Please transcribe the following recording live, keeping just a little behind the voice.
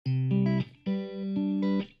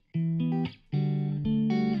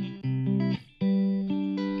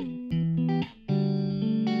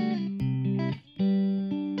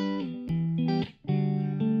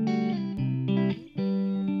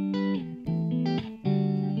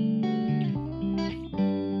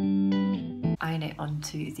iron it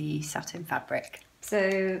onto the satin fabric.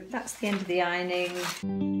 So that's the end of the ironing.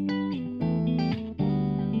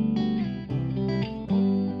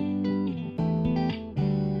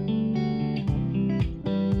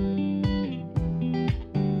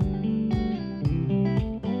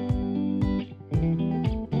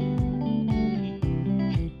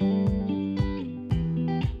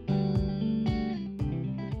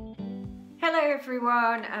 Hello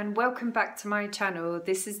everyone and welcome back to my channel.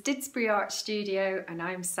 This is Didsbury Art Studio and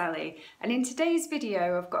I'm Sally, and in today's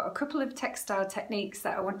video I've got a couple of textile techniques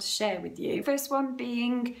that I want to share with you. First one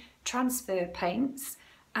being transfer paints,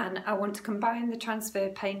 and I want to combine the transfer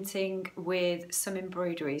painting with some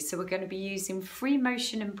embroidery. So we're going to be using free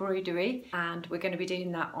motion embroidery and we're going to be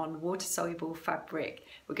doing that on water soluble fabric.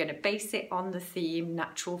 We're going to base it on the theme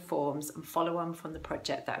natural forms and follow on from the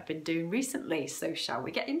project that I've been doing recently. So shall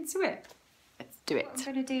we get into it? Let's do it. What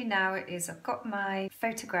I'm going to do now is I've got my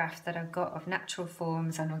photograph that I've got of natural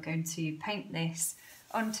forms, and I'm going to paint this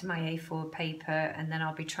onto my A4 paper, and then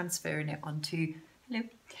I'll be transferring it onto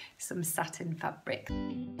some satin fabric.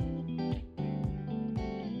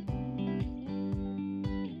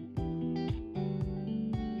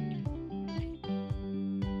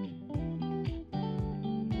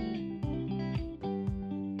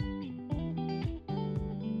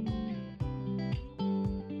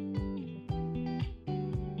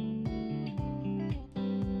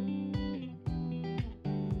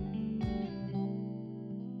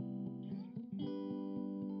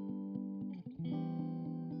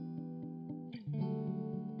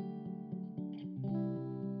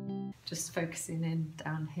 Just focusing in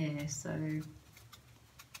down here, so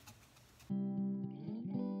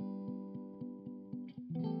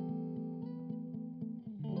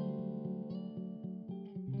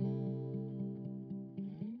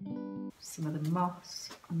some of the moss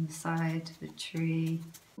on the side of the tree.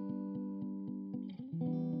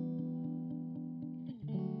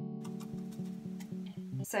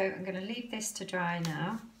 So I'm going to leave this to dry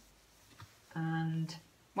now, and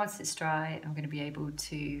once it's dry I'm going to be able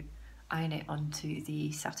to iron it onto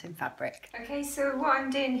the satin fabric. Okay, so what I'm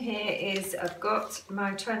doing here is I've got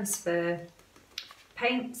my transfer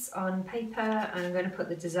paints on paper and I'm going to put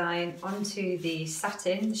the design onto the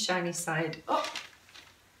satin, the shiny side up,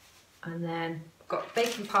 and then I've got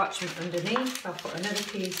baking parchment underneath. I'll put another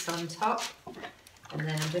piece on top and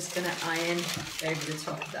then I'm just going to iron over the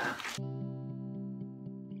top of that.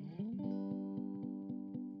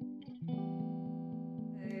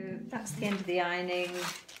 So that's the end of the ironing.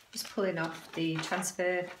 Just pulling off the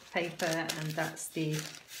transfer paper, and that's the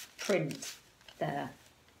print there.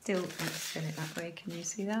 Still, let's spin it that way, can you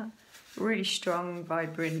see that? Really strong,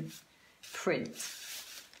 vibrant print,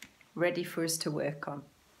 ready for us to work on.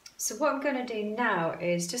 So what I'm going to do now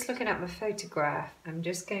is, just looking at my photograph, I'm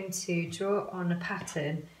just going to draw on a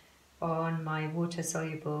pattern on my water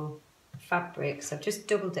soluble fabric. So I've just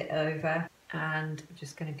doubled it over and I'm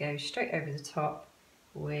just going to go straight over the top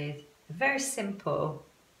with a very simple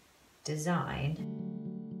design.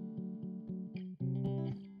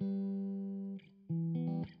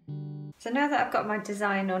 So now that I've got my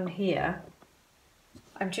design on here,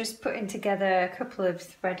 I'm just putting together a couple of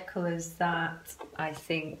thread colours that I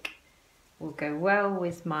think will go well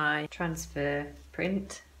with my transfer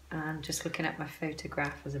print, and just looking at my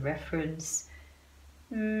photograph as a reference.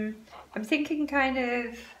 I'm thinking kind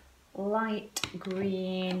of light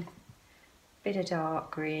green, bit of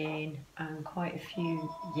dark green, and quite a few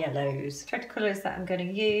yellows. Thread colours that I'm going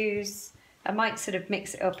to use. I might sort of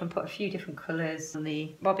mix it up and put a few different colours on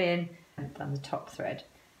the bobbin and on the top thread.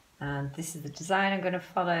 And this is the design I'm going to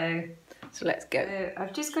follow. So let's go. So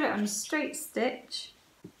I've just got it on a straight stitch.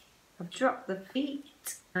 I've dropped the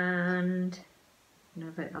feet and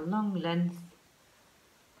have it a long length.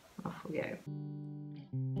 Off we go.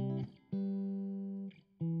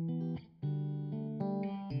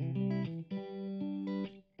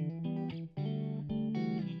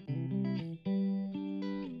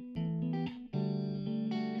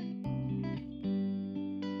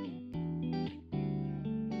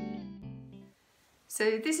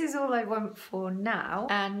 So this is all I want for now,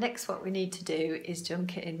 and next what we need to do is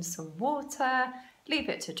dunk it in some water, leave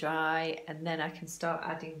it to dry, and then I can start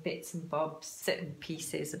adding bits and bobs, certain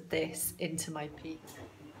pieces of this into my piece.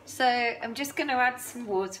 So I'm just going to add some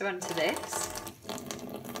water onto this.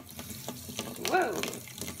 Whoa!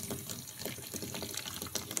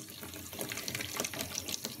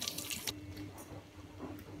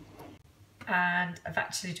 And I've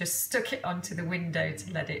actually just stuck it onto the window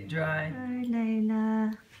to let it dry. Hi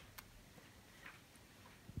Layla.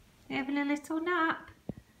 You having a little nap?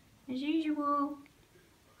 As usual.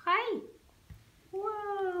 Hi.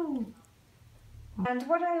 Whoa. And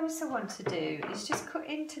what I also want to do is just cut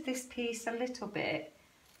into this piece a little bit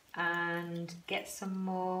and get some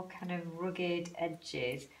more kind of rugged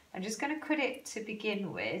edges. I'm just going to cut it to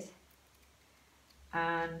begin with,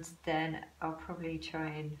 and then I'll probably try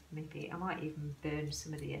and I might even burn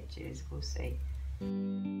some of the edges, we'll see.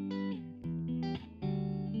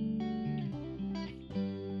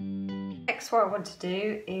 Next, what I want to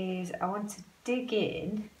do is I want to dig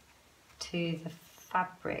in to the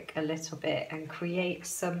fabric a little bit and create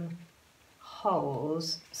some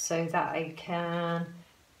holes so that I can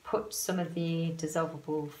put some of the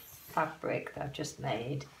dissolvable fabric that I've just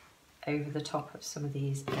made over the top of some of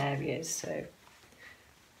these areas. So I'm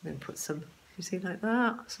going to put some, you see, like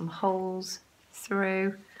that, some holes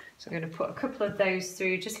through. So I'm going to put a couple of those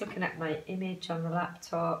through, just looking at my image on the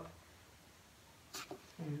laptop. So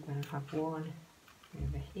I'm going to have one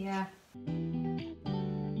over here.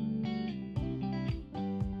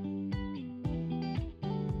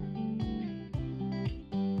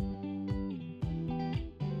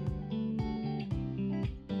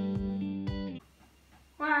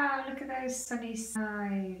 Wow, look at those sunny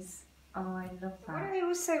skies. Oh, I love that. What I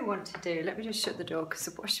also want to do, let me just shut the door because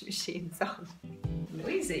the washing machine's on.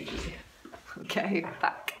 Noisy. Okay,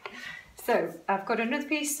 back. So I've got another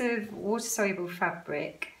piece of water-soluble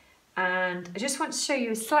fabric, and I just want to show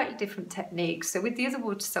you a slightly different technique. So with the other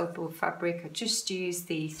water-soluble fabric, I just use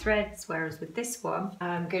the threads, whereas with this one,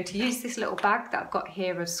 I'm going to use this little bag that I've got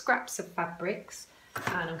here of scraps of fabrics,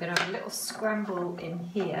 and I'm going to have a little scramble in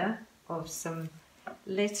here of some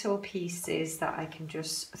little pieces that I can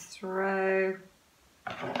just throw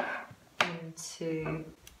into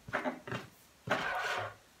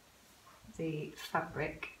the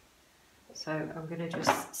fabric. So I'm going to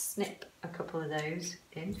just snip a couple of those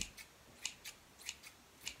in.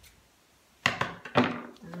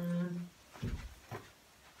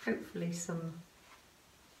 Hopefully some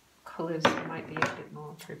colours might be a bit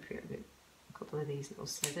more appropriate with a couple of these little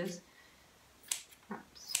slithers.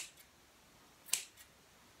 Perhaps.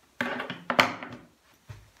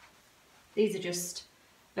 These are just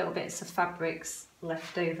little bits of fabrics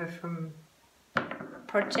left over from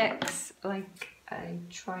projects. Like, I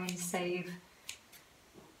try and save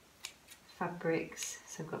fabrics.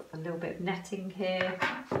 So I've got a little bit of netting here.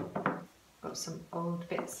 Got some old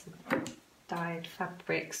bits of dyed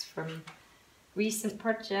fabrics from recent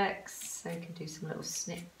projects. So I can do some little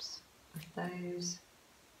snips with those.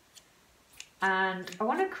 And I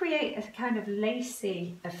want to create a kind of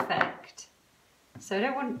lacy effect. So I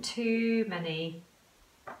don't want too many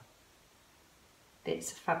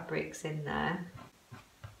bits of fabrics in there.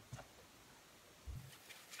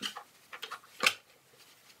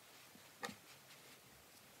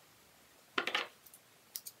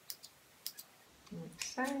 Like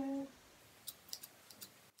so.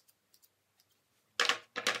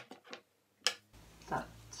 That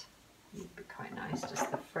would be quite nice,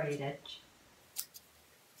 just the frayed edge.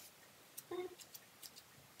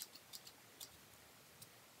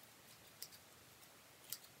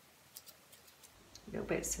 Little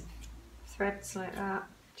bits of threads like that,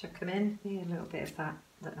 chuck them in. Here, a little bit of that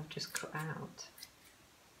I've just cut out.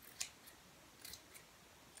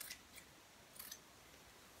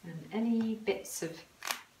 And any bits of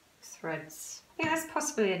threads. I think that's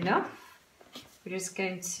possibly enough. We're just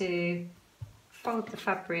going to fold the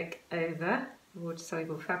fabric over, the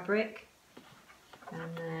water-soluble fabric,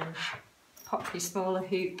 and then pop your smaller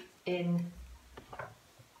hoop in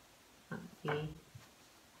at the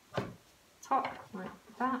top like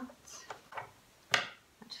that.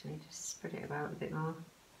 Actually, just spread it about a bit more.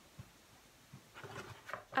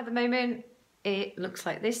 At the moment, it looks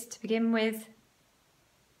like this to begin with.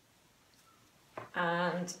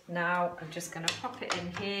 And now I'm just going to pop it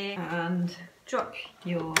in here and drop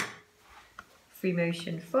your free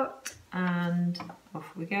motion foot, and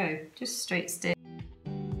off we go, just straight stitch.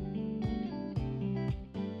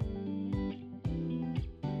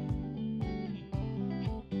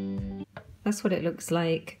 That's what it looks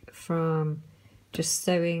like from just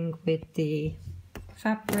sewing with the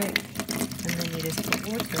fabric, and then you just put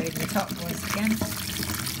water over the top once again.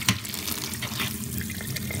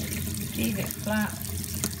 Leave it flat,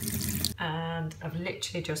 and I've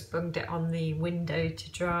literally just bunged it on the window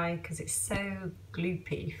to dry because it's so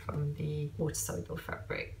gloopy from the water-soluble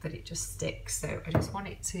fabric that it just sticks. So I just want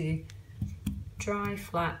it to dry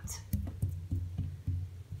flat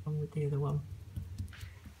along with the other one.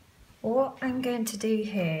 What I'm going to do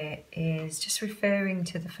here is just referring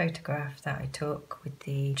to the photograph that I took with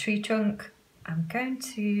the tree trunk. I'm going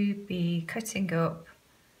to be cutting up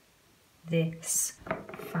this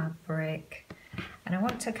fabric, and I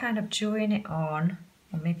want to kind of join it on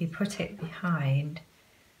or maybe put it behind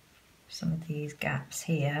some of these gaps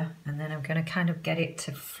here, and then I'm going to kind of get it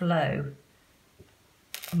to flow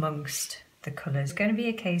amongst the colours. It's going to be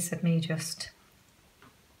a case of me just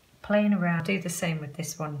playing around. Do the same with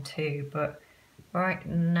this one too, but right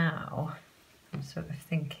now I'm sort of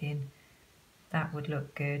thinking that would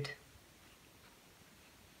look good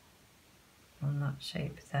on that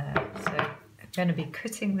shape there. So I'm going to be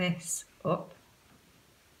cutting this up.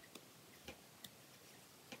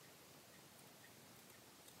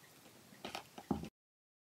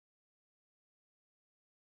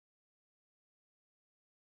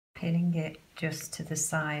 Pinning it just to the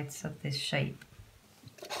sides of this shape.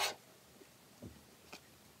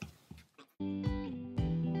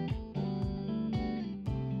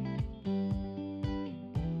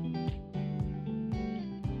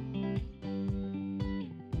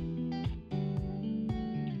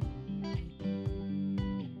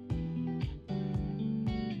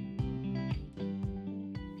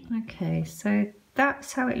 Okay, so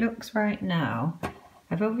that's how it looks right now.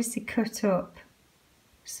 I've obviously cut up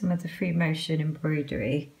some of the free motion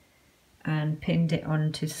embroidery and pinned it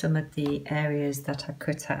onto some of the areas that I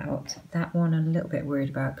cut out. That one I'm a little bit worried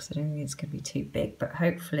about because I don't think it's going to be too big, but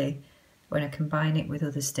hopefully when I combine it with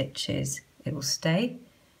other stitches it will stay.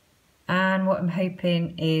 And what I'm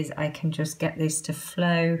hoping is I can just get this to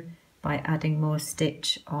flow by adding more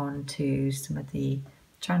stitch onto some of the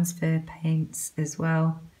transfer paints as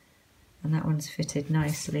well. And that one's fitted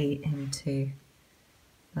nicely into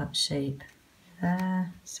that shape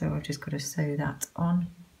there, so I've just got to sew that on.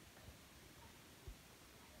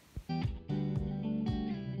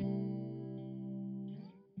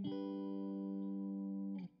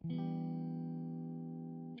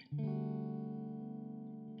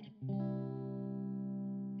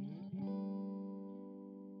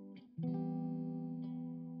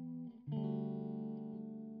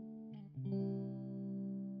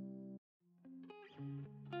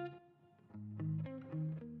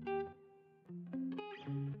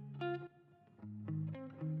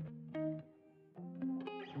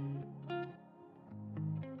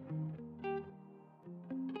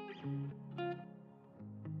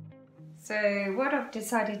 So what I've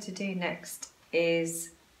decided to do next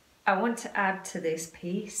is I want to add to this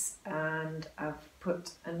piece, and I've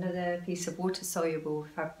put another piece of water soluble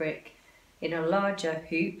fabric in a larger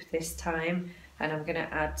hoop this time, and I'm going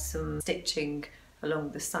to add some stitching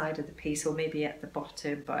along the side of the piece, or maybe at the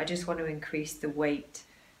bottom, but I just want to increase the weight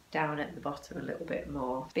down at the bottom a little bit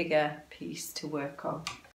more. Bigger piece to work on.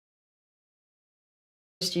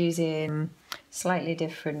 Just using slightly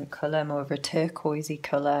different colour, more of a turquoisey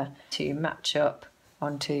colour, to match up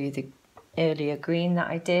onto the earlier green that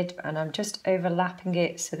I did, and I'm just overlapping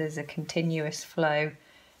it so there's a continuous flow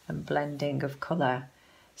and blending of colour.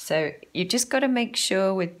 So you just got to make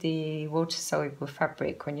sure with the water soluble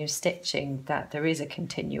fabric when you're stitching that there is a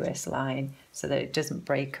continuous line so that it doesn't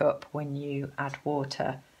break up when you add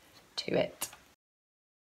water to it.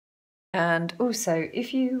 And also,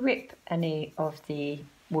 if you rip any of the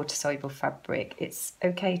water soluble fabric, it's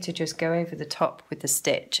okay to just go over the top with the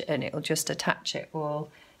stitch and it'll just attach it all.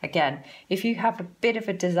 Again, if you have a bit of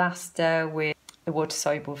a disaster with the water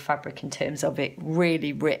soluble fabric in terms of it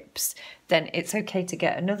really rips, then it's okay to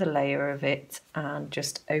get another layer of it and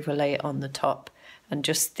just overlay it on the top and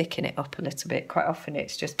just thicken it up a little bit. Quite often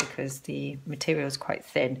it's just because the material is quite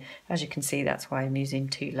thin. As you can see, that's why I'm using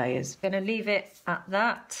 2 layers. I'm going to leave it at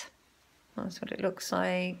that. That's what it looks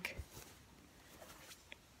like.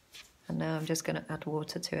 And now I'm just going to add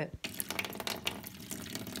water to it.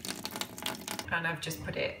 And I've just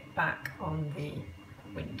put it back on the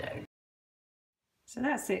window. So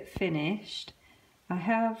that's it finished. I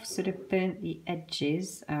have sort of burnt the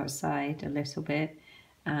edges outside a little bit,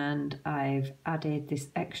 and I've added this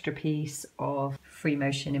extra piece of free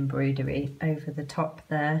motion embroidery over the top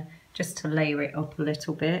there, just to layer it up a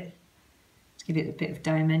little bit, to give it a bit of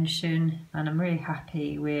dimension. And I'm really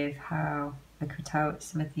happy with how I cut out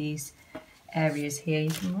some of these areas here.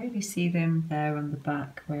 You can really see them there on the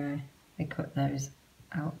back where I cut those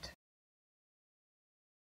out.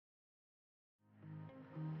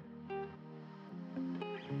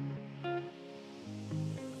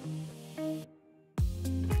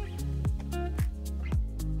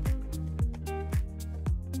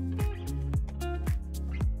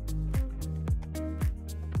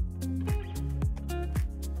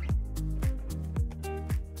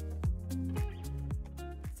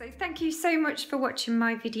 So thank you so much for watching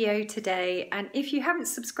my video today, and if you haven't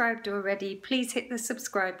subscribed already, please hit the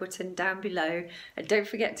subscribe button down below, and don't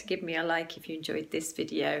forget to give me a like if you enjoyed this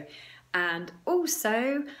video. And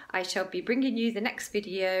also I shall be bringing you the next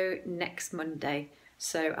video next Monday.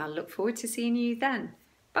 So I'll look forward to seeing you then.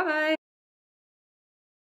 Bye bye.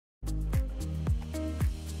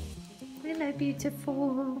 Hello,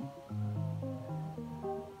 beautiful.